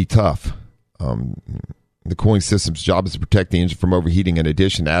 it can be tough. The cooling system's job is to protect the engine from overheating. In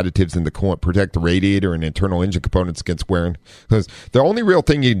addition, additives in the coolant protect the radiator and internal engine components against wear. Because the only real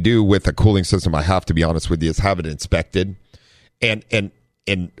thing you can do with a cooling system, I have to be honest with you, is have it inspected and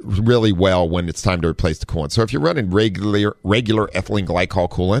really well when it's time to replace the coolant. So if you're running regular ethylene glycol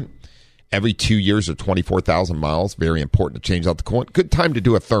coolant every 2 years or 24,000 miles, very important to change out the coolant. Good time to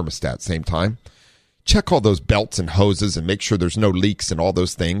do a thermostat, same time. Check all those belts and hoses and make sure there's no leaks and all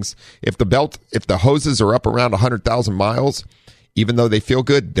those things. If the hoses are up around 100,000 miles, even though they feel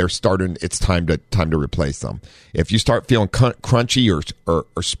good, they're starting. It's time to replace them. If you start feeling crunchy or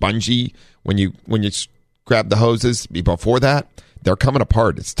spongy when you grab the hoses before that, they're coming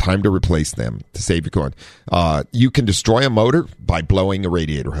apart. It's time to replace them to save your coolant. You can destroy a motor by blowing a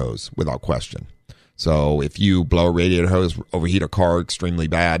radiator hose without question. So if you blow a radiator hose, overheat a car extremely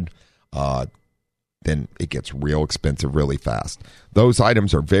bad, then it gets real expensive really fast. Those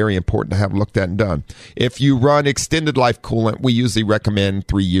items are very important to have looked at and done. If you run extended life coolant, we usually recommend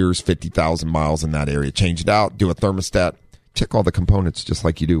 3 years, 50,000 miles in that area. Change it out, do a thermostat, check all the components just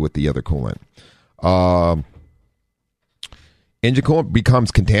like you do with the other coolant. Engine coolant becomes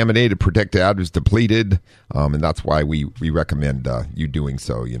contaminated, protected out is depleted, and that's why we recommend you doing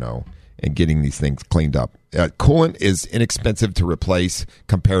so, and getting these things cleaned up. Coolant is inexpensive to replace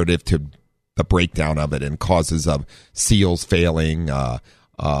comparative to the breakdown of it and causes of seals failing,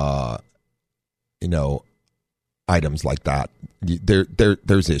 items like that.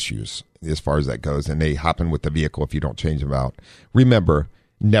 There's issues as far as that goes, and they happen with the vehicle if you don't change them out. Remember,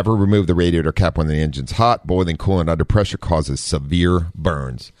 never remove the radiator cap when the engine's hot. Boiling coolant under pressure causes severe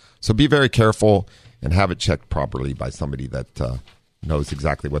burns. So be very careful and have it checked properly by somebody that knows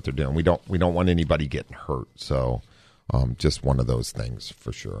exactly what they're doing. We don't want anybody getting hurt. So just one of those things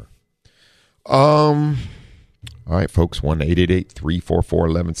for sure. All right, folks,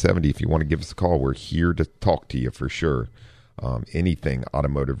 1-888-344-1170. If you want to give us a call, we're here to talk to you for sure. Anything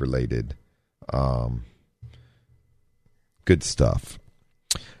automotive related. Good stuff.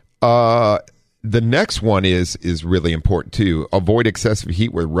 The next one is really important too. Avoid excessive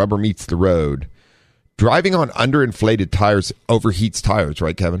heat where rubber meets the road. Driving on underinflated tires overheats tires,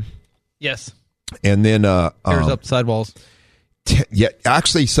 right, Kevin? Yes. And then tears up sidewalls. Yeah,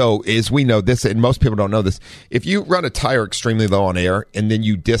 actually, so as we know this, and most people don't know this, if you run a tire extremely low on air and then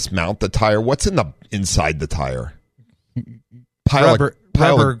you dismount the tire, what's inside the tire? Rubber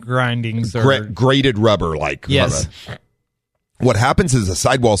grindings. Grated rubber, like. Yes. Rubber. What happens is the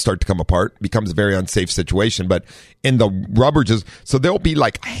sidewalls start to come apart, becomes a very unsafe situation, but in the rubber so there'll be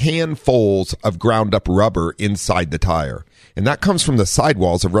like handfuls of ground up rubber inside the tire. And that comes from the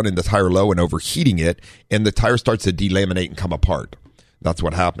sidewalls of running the tire low and overheating it, and the tire starts to delaminate and come apart. That's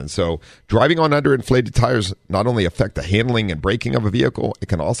what happens. So driving on underinflated tires not only affect the handling and braking of a vehicle, it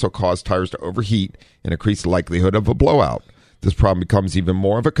can also cause tires to overheat and increase the likelihood of a blowout. This problem becomes even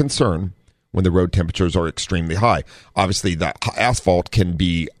more of a concern when the road temperatures are extremely high. Obviously, the asphalt can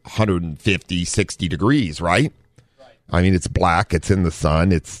be 150, 60 degrees, right? I mean, it's black. It's in the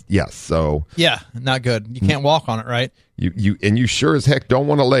sun. So yeah, not good. You can't walk on it, right? You sure as heck don't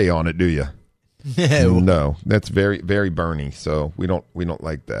want to lay on it, do you? No, that's very, very burny. So we don't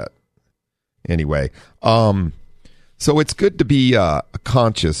like that. Anyway, so it's good to be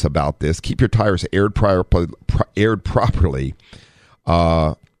conscious about this. Keep your tires aired properly.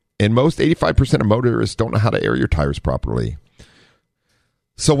 And most 85% of motorists don't know how to air your tires properly.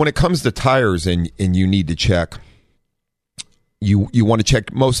 So when it comes to tires and you need to check, you want to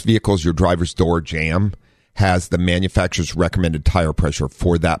check most vehicles, your driver's door jamb has the manufacturer's recommended tire pressure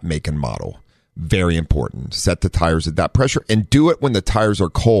for that make and model. Very important. Set the tires at that pressure and do it when the tires are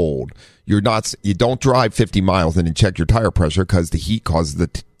cold. You don't drive 50 miles and then check your tire pressure because the heat causes the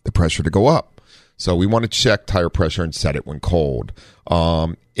pressure to go up. So we want to check tire pressure and set it when cold.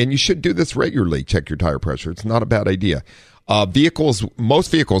 And you should do this regularly. Check your tire pressure. It's not a bad idea.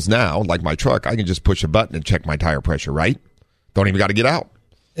 Most vehicles now, like my truck, I can just push a button and check my tire pressure, right? Don't even got to get out.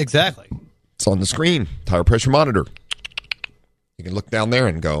 Exactly. It's on the screen. Tire pressure monitor. You can look down there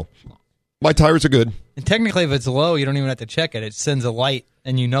and go, my tires are good. And technically, if it's low, you don't even have to check it. It sends a light,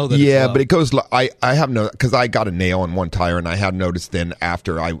 and you know that it's low. But it goes, I have no, because I got a nail in one tire, and I have noticed then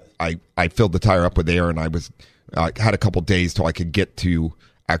after I filled the tire up with air, and I had a couple days till I could get to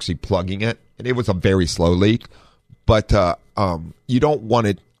actually plugging it. And it was a very slow leak. But you don't want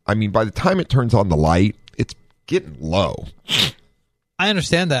it, I mean, by the time it turns on the light, it's getting low. I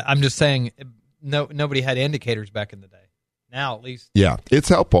understand that. I'm just saying nobody had indicators back in the day. Now, at least. Yeah, it's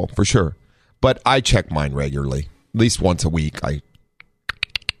helpful for sure. But I check mine regularly, at least once a week. All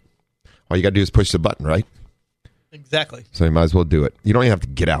you got to do is push the button, right? Exactly. So you might as well do it. You don't even have to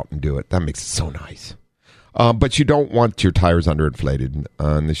get out and do it. That makes it so nice. But you don't want your tires underinflated.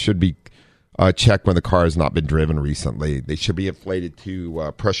 And they should be checked when the car has not been driven recently. They should be inflated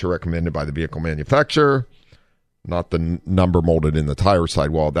to pressure recommended by the vehicle manufacturer, not the number molded in the tire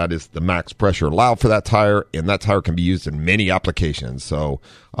sidewall. That is the max pressure allowed for that tire, and that tire can be used in many applications. So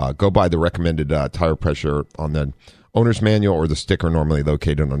go by the recommended tire pressure on the owner's manual or the sticker normally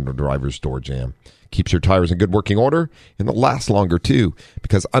located on the driver's door jamb. Keeps your tires in good working order, and they'll last longer too,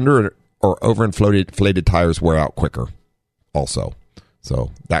 because under or overinflated tires wear out quicker. also.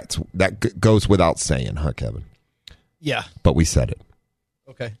 So that goes without saying, huh, Kevin? Yeah. But we said it.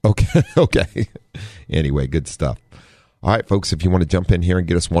 Okay. Anyway, good stuff. All right, folks, if you want to jump in here and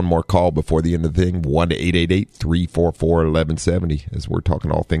get us one more call before the end of the thing, 1-888-344-1170, as we're talking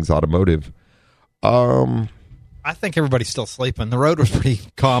all things automotive. I think everybody's still sleeping. The road was pretty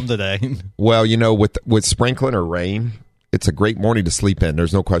calm today. Well, with sprinkling or rain, it's a great morning to sleep in.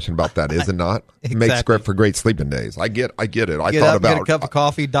 There's no question about that, is it not? Exactly. It makes great for great sleeping days. I get it. Get up, get a cup of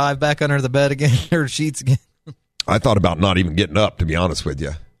coffee, dive back under the bed again, or sheets again. I thought about not even getting up, to be honest with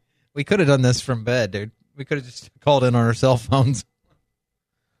you. We could have done this from bed, dude. We could have just called in on our cell phones.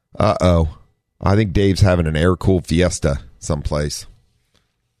 Uh-oh. I think Dave's having an air-cooled Fiesta someplace.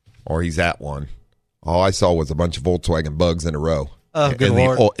 Or he's at one. All I saw was a bunch of Volkswagen Bugs in a row. Oh, good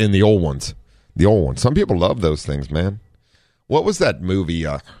Lord. In the old ones. The old ones. Some people love those things, man. What was that movie?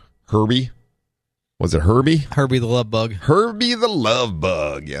 Herbie? Was it Herbie? Herbie the Love Bug. Herbie the Love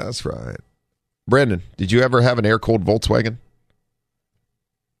Bug. Yeah, that's right. Brendan, did you ever have an air-cooled Volkswagen?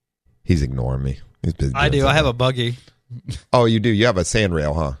 He's ignoring me. He's busy. I do. I have a buggy. Oh, you do? You have a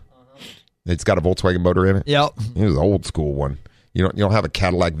Sandrail, huh? Uh-huh. It's got a Volkswagen motor in it? Yep. It was an old school one. You don't have a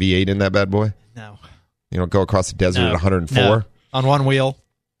Cadillac V8 in that bad boy? No. You don't go across the desert at 104? No. On one wheel.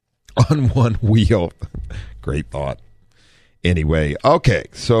 On one wheel. Great thought. Anyway, okay,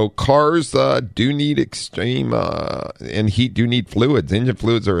 so cars do need extreme and heat do need fluids. Engine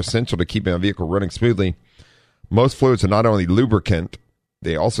fluids are essential to keeping a vehicle running smoothly. Most fluids are not only lubricant,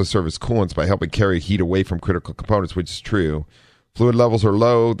 they also serve as coolants by helping carry heat away from critical components, which is true. Fluid levels are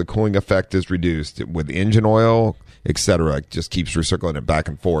low, the cooling effect is reduced. With engine oil, etc., it just keeps recirculating it back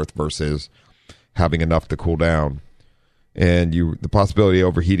and forth versus having enough to cool down. And the possibility of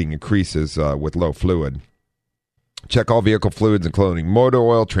overheating increases with low fluid. Check all vehicle fluids, including motor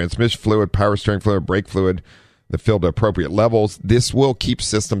oil, transmission fluid, power steering fluid, brake fluid, that fill to appropriate levels. This will keep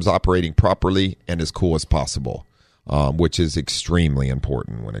systems operating properly and as cool as possible, which is extremely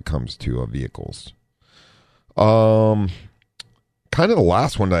important when it comes to vehicles. Kind of the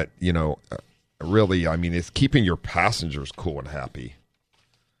last one that, really, is keeping your passengers cool and happy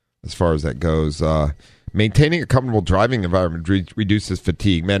as far as that goes. Maintaining a comfortable driving environment reduces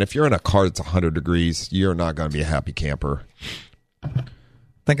fatigue. Man, if you're in a car that's 100 degrees, you're not going to be a happy camper.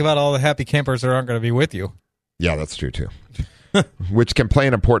 Think about all the happy campers that aren't going to be with you. Yeah, that's true, too. Which can play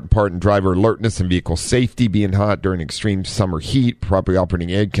an important part in driver alertness and vehicle safety. Being hot during extreme summer heat, properly operating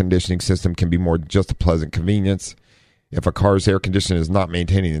air conditioning system can be more just a pleasant convenience. If a car's air conditioning is not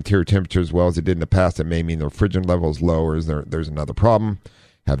maintaining the interior temperature as well as it did in the past, it may mean the refrigerant level is low or there's another problem.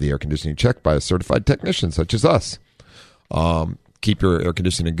 Have the air conditioning checked by a certified technician such as us. Keep your air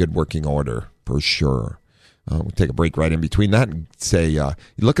conditioning in good working order, for sure. We'll take a break right in between that and say,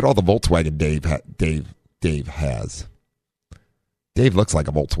 look at all the Volkswagen Dave has. Dave looks like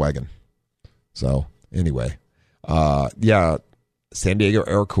a Volkswagen. So, anyway. San Diego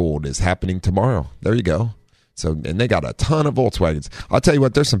Air Cooled is happening tomorrow. There you go. So, and they got a ton of Volkswagens. I'll tell you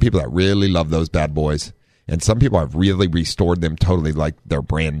what, there's some people that really love those bad boys. And some people have really restored them totally like they're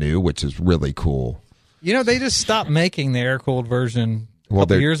brand new, which is really cool. They just stopped making the air-cooled version a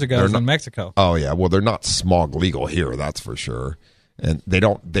couple years ago in Mexico. Oh, yeah. Well, they're not smog legal here, that's for sure. And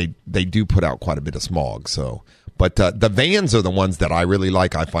they do put out quite a bit of smog. So, but the vans are the ones that I really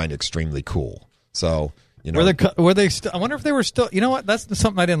like. I find extremely cool. So, were they? I wonder if they were still. You know what? That's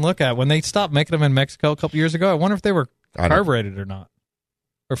something I didn't look at when they stopped making them in Mexico a couple years ago. I wonder if they were carbureted or not.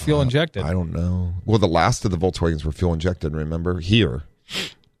 Or fuel injected? I don't know. Well, the last of the Volkswagens were fuel injected, remember? Here.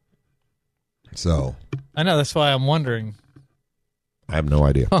 So. I know, that's why I'm wondering. I have no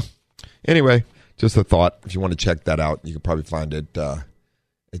idea. Huh. Anyway, just a thought. If you want to check that out, you can probably find it.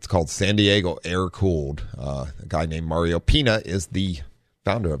 It's called San Diego Air Cooled. A guy named Mario Pina is the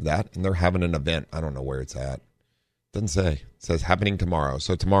founder of that, and they're having an event. I don't know where it's at. Doesn't say. It says happening tomorrow.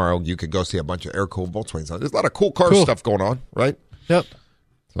 So tomorrow you could go see a bunch of air-cooled Volkswagens. There's a lot of cool car stuff going on, right? Yep.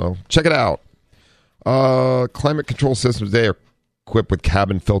 So check it out. Climate control systems, they are equipped with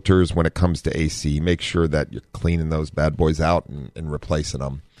cabin filters when it comes to AC. Make sure that you're cleaning those bad boys out and replacing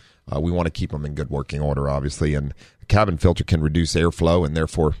them. We want to keep them in good working order, obviously. And a cabin filter can reduce airflow and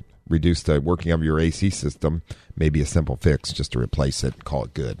therefore reduce the working of your AC system. Maybe a simple fix just to replace it and call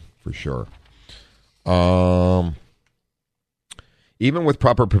it good, for sure. Even with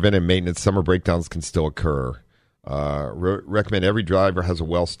proper preventive maintenance, summer breakdowns can still occur. Recommend every driver has a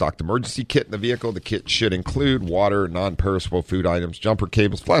well-stocked emergency kit in the vehicle. The kit should include water, non-perishable food items, jumper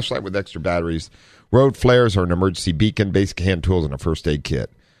cables, flashlight with extra batteries, road flares or an emergency beacon, basic hand tools, and a first aid kit.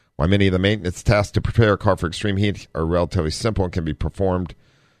 While many of the maintenance tasks to prepare a car for extreme heat are relatively simple and can be performed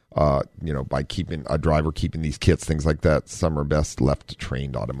by keeping a driver, keeping these kits, things like that. Some are best left to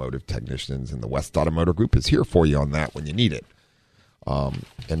trained automotive technicians, and the West Automotive Group is here for you on that when you need it.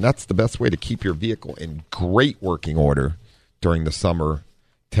 And that's the best way to keep your vehicle in great working order during the summer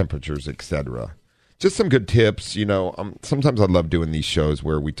temperatures, etc. Just some good tips. Sometimes I love doing these shows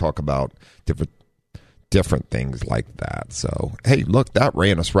where we talk about different things like that. So, hey, look, that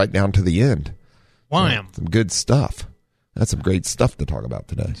ran us right down to the end. Wham! Some good stuff. That's some great stuff to talk about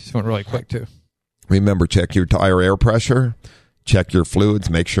today. Just went really quick, too. Remember, check your tire air pressure. Check your fluids.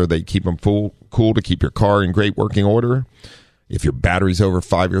 Make sure they keep them cool to keep your car in great working order. If your battery's over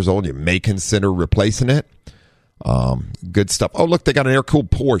 5 years old, you may consider replacing it. Good stuff. Oh, look, they got an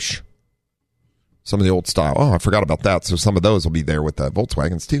air-cooled Porsche. Some of the old style. Oh, I forgot about that. So some of those will be there with the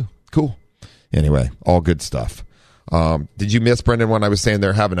Volkswagens, too. Cool. Anyway, all good stuff. Did you miss, Brendan, when I was saying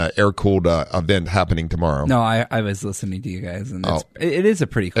they're having an air-cooled event happening tomorrow? No, I was listening to you guys, and it is a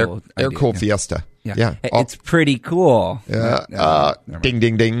pretty cool air-cooled Fiesta. Yeah. It's pretty cool. Yeah. Ding,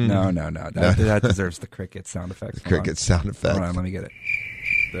 ding, ding. No. That deserves the cricket sound effects. Sound effects. Hold on, let me get it.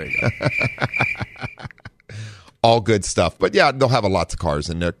 There you go. All good stuff. But yeah, they'll have lots of cars,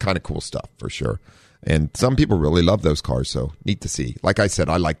 and they're kind of cool stuff for sure. And some people really love those cars, so neat to see. Like I said,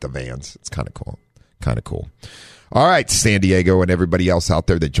 I like the vans. It's kind of cool. All right, San Diego and everybody else out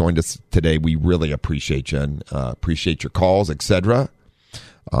there that joined us today, we really appreciate you and appreciate your calls, etc.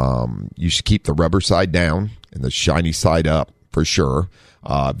 You should keep the rubber side down and the shiny side up for sure.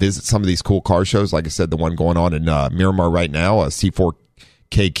 Visit some of these cool car shows. Like I said, the one going on in Miramar right now, a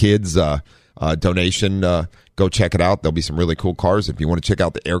C4K Kids donation. Go check it out. There'll be some really cool cars. If you want to check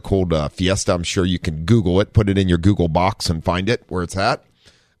out the air-cooled Fiesta, I'm sure you can Google it. Put it in your Google box and find it where it's at.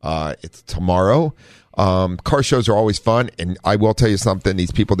 It's tomorrow. Car shows are always fun, and I will tell you something.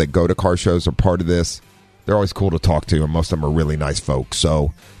 These people that go to car shows are part of this. They're always cool to talk to, and most of them are really nice folks.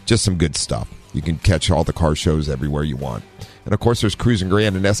 So just some good stuff. You can catch all the car shows everywhere you want. And, of course, there's Cruising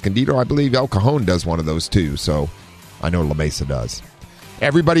Grand and Escondido. I believe El Cajon does one of those, too. So I know La Mesa does.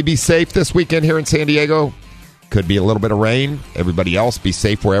 Everybody be safe this weekend here in San Diego. Could be a little bit of rain. Everybody else, be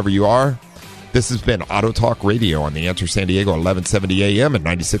safe wherever you are. This has been Auto Talk Radio on The Answer San Diego, 1170 AM and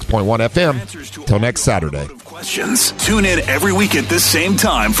 96.1 FM. Till next Saturday. Questions. Tune in every week at this same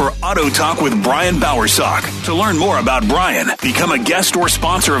time for Auto Talk with Brian Bowersock. To learn more about Brian, become a guest or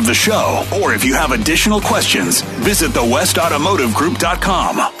sponsor of the show, or if you have additional questions, visit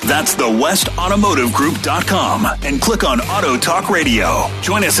thewestautomotivegroup.com. That's thewestautomotivegroup.com and click on Auto Talk Radio.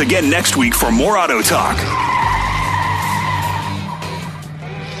 Join us again next week for more Auto Talk.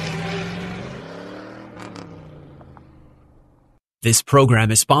 This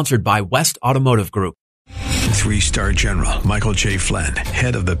program is sponsored by West Automotive Group. 3-star General Michael J. Flynn,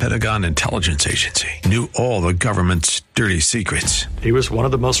 head of the Pentagon Intelligence Agency, knew all the government's dirty secrets. He was one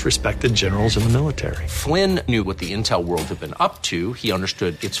of the most respected generals in the military. Flynn knew what the intel world had been up to. He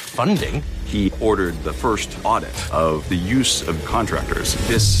understood its funding. He ordered the first audit of the use of contractors.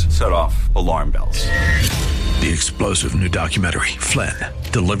 This set off alarm bells. The explosive new documentary, Flynn,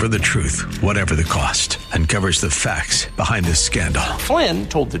 Deliver the Truth, Whatever the Cost, uncovers the facts behind this scandal. Flynn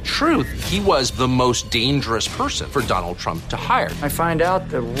told the truth. He was the most dangerous person for Donald Trump to hire. I find out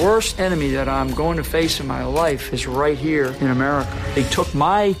the worst enemy that I'm going to face in my life is right here in America. They took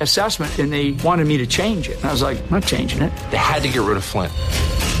my assessment and they wanted me to change it. And I was like, I'm not changing it. They had to get rid of Flynn.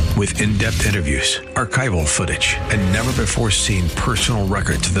 With in-depth interviews, archival footage, and never-before-seen personal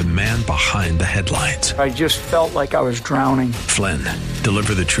records of the man behind the headlines. I just felt like I was drowning. Flynn,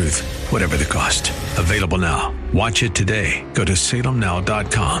 Deliver the Truth, Whatever the Cost. Available now. Watch it today. Go to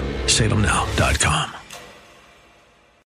salemnow.com. salemnow.com.